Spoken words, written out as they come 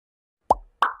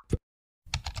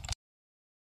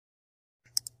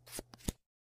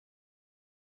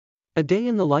A day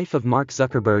in the life of Mark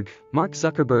Zuckerberg. Mark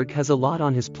Zuckerberg has a lot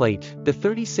on his plate. The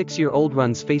 36-year-old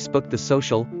runs Facebook, the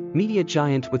social media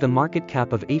giant with a market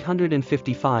cap of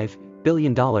 $855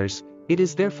 billion. It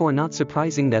is therefore not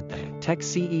surprising that the tech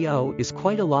CEO is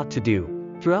quite a lot to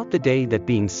do. Throughout the day, that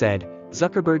being said,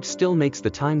 Zuckerberg still makes the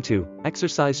time to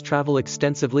exercise, travel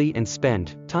extensively, and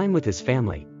spend time with his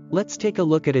family. Let's take a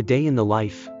look at a day in the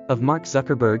life of Mark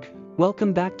Zuckerberg.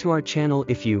 Welcome back to our channel.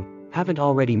 If you haven't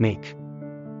already, make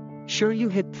sure you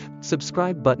hit the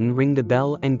subscribe button, ring the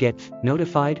bell, and get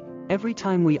notified every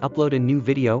time we upload a new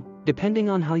video. Depending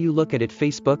on how you look at it,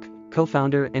 Facebook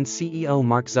co-founder and CEO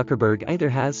Mark Zuckerberg either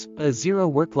has a zero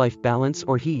work-life balance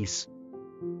or he's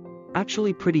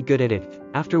actually pretty good at it.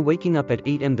 After waking up at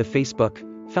 8 a.m., the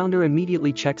Facebook founder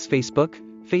immediately checks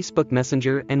Facebook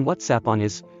Messenger, and WhatsApp on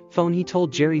his phone. He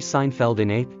told Jerry Seinfeld in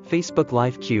a Facebook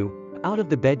Live Q, "Out of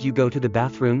the bed you go to the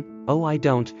bathroom?" "Oh, I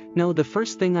don't. No, the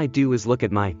first thing I do is look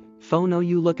at my phone." "Oh,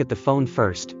 you look at the phone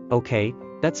first? Okay,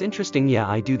 that's interesting. Yeah,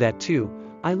 I do that too.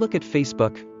 I look at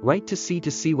Facebook, right, to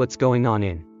see what's going on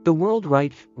in the world,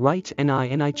 right, and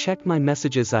I check my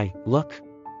messages. I look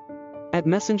at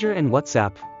Messenger and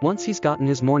WhatsApp." Once he's gotten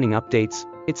his morning updates,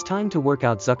 it's time to work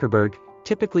out. Zuckerberg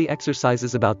typically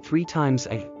exercises about 3 times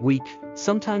a week.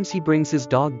 Sometimes he brings his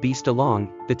dog Beast along.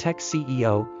 The tech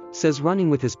CEO says running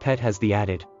with his pet has the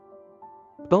added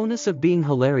bonus of being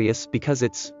hilarious because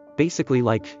it's basically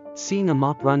like seeing a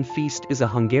mop run. Feast is a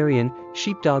Hungarian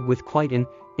sheepdog with quite an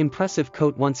impressive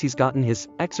coat. Once he's gotten his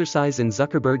exercise, and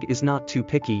Zuckerberg is not too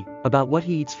picky about what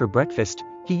he eats for breakfast,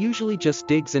 he usually just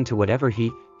digs into whatever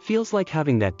he feels like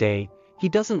having that day. He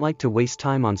doesn't like to waste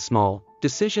time on small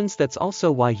decisions. That's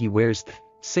also why he wears the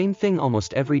same thing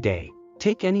almost every day.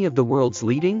 Take any of the world's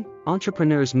leading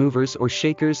entrepreneurs, movers or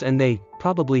shakers, and they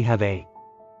probably have a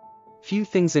few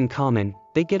things in common.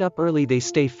 They get up early, they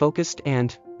stay focused,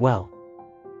 and, well,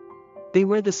 they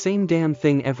wear the same damn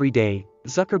thing every day.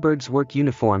 Zuckerberg's work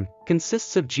uniform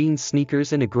consists of jeans,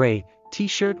 sneakers, and a gray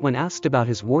t-shirt. When asked about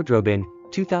his wardrobe in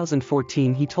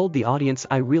 2014, he told the audience,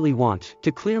 "I really want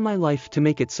to clear my life to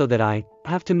make it so that I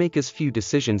have to make as few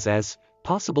decisions as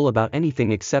possible about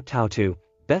anything except how to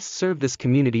best serve this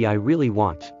community. I really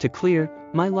want to clear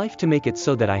my life to make it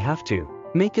so that I have to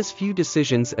make as few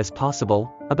decisions as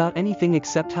possible about anything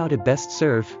except how to best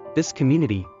serve this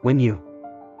community." When you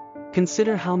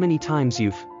consider how many times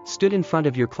you've stood in front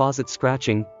of your closet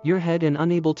scratching your head and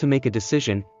unable to make a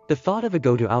decision, the thought of a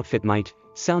go-to outfit might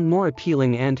sound more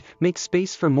appealing and make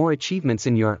space for more achievements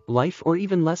in your life, or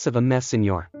even less of a mess in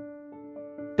your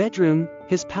bedroom.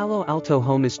 His Palo Alto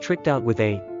home is tricked out with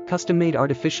a custom-made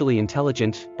artificially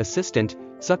intelligent assistant.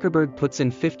 Zuckerberg puts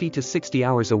in 50 to 60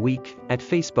 hours a week at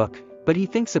Facebook, but he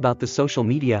thinks about the social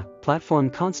media platform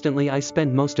constantly. "I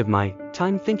spend most of my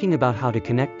time thinking about how to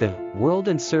connect the world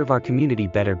and serve our community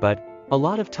better, but a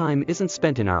lot of time isn't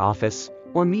spent in our office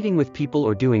or meeting with people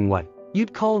or doing what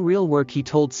you'd call real work," he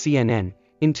told CNN.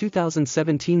 In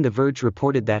 2017, The Verge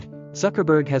reported that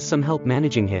Zuckerberg has some help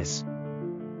managing his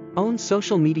own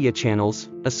social media channels.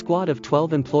 A squad of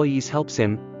 12 employees helps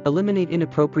him eliminate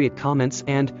inappropriate comments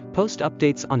and post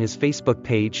updates on his Facebook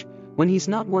page. When he's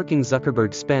not working,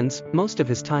 Zuckerberg spends most of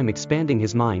his time expanding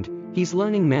his mind. He's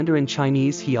learning Mandarin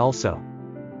Chinese. He also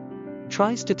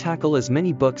tries to tackle as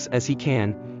many books as he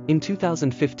can. In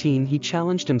 2015, he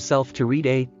challenged himself to read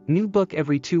a new book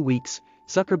every 2 weeks.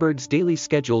 Zuckerberg's daily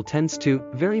schedule tends to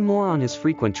vary more. On his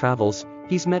frequent travels,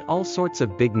 he's met all sorts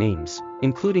of big names,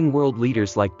 including world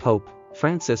leaders like Pope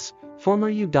Francis, former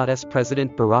U.S.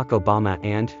 President Barack Obama,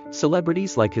 and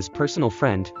celebrities like his personal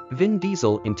friend, Vin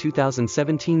Diesel. In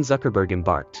 2017, Zuckerberg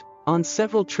embarked on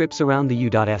several trips around the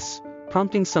U.S.,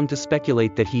 prompting some to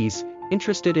speculate that he's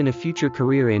interested in a future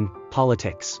career in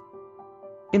politics.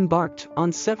 Embarked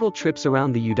on several trips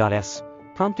around the U.S.,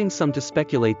 prompting some to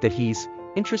speculate that he's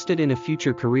interested in a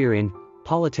future career in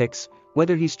politics,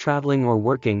 whether he's traveling or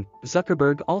working.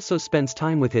 Zuckerberg also spends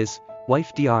time with his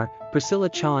wife Dr. Priscilla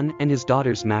Chan and his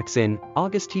daughters Max. In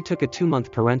August, he took a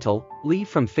 2-month parental leave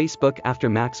from Facebook after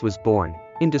Max was born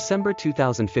in December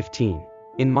 2015.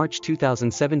 In March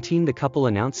 2017, the couple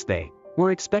announced they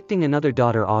were expecting another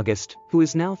daughter, August, who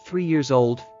is now 3 years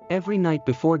old. Every night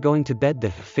before going to bed, the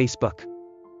Facebook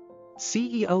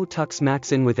CEO tucks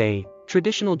Max in with a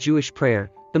traditional Jewish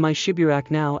prayer, the My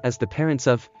Shiburak. Now, as the parents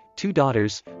of 2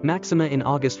 daughters, Maxima in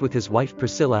August with his wife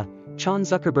Priscilla Chan,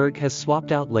 Zuckerberg has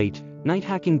swapped out late night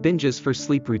hacking binges for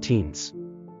sleep routines.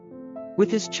 With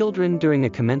his children during a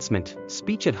commencement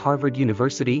speech at Harvard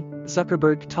University,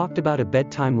 Zuckerberg talked about a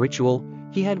bedtime ritual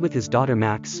he had with his daughter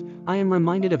Max. "I am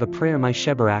reminded of a prayer, my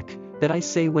Shebarak, that I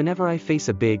say whenever I face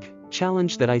a big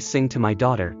challenge, that I sing to my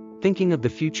daughter, thinking of the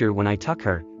future when I tuck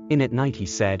her in at night," he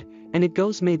said. and it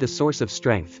goes may the source of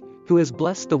strength, who has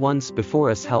blessed the ones before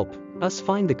us help us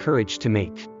find the courage to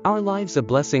make our lives a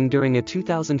blessing during a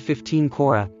 2015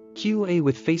 Quora Q&A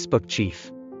with Facebook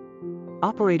Chief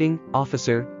Operating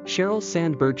Officer Sheryl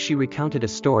Sandberg. She recounted a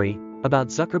story about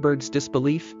Zuckerberg's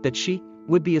disbelief that she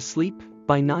would be asleep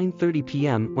by 9:30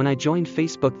 p.m. When I joined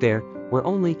Facebook, there were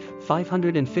only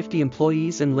 550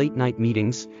 employees, and late-night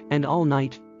meetings and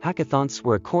all-night hackathons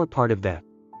were a core part of that.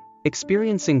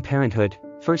 Experiencing parenthood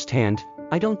firsthand,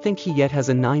 I don't think he yet has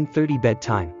a 9:30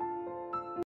 bedtime.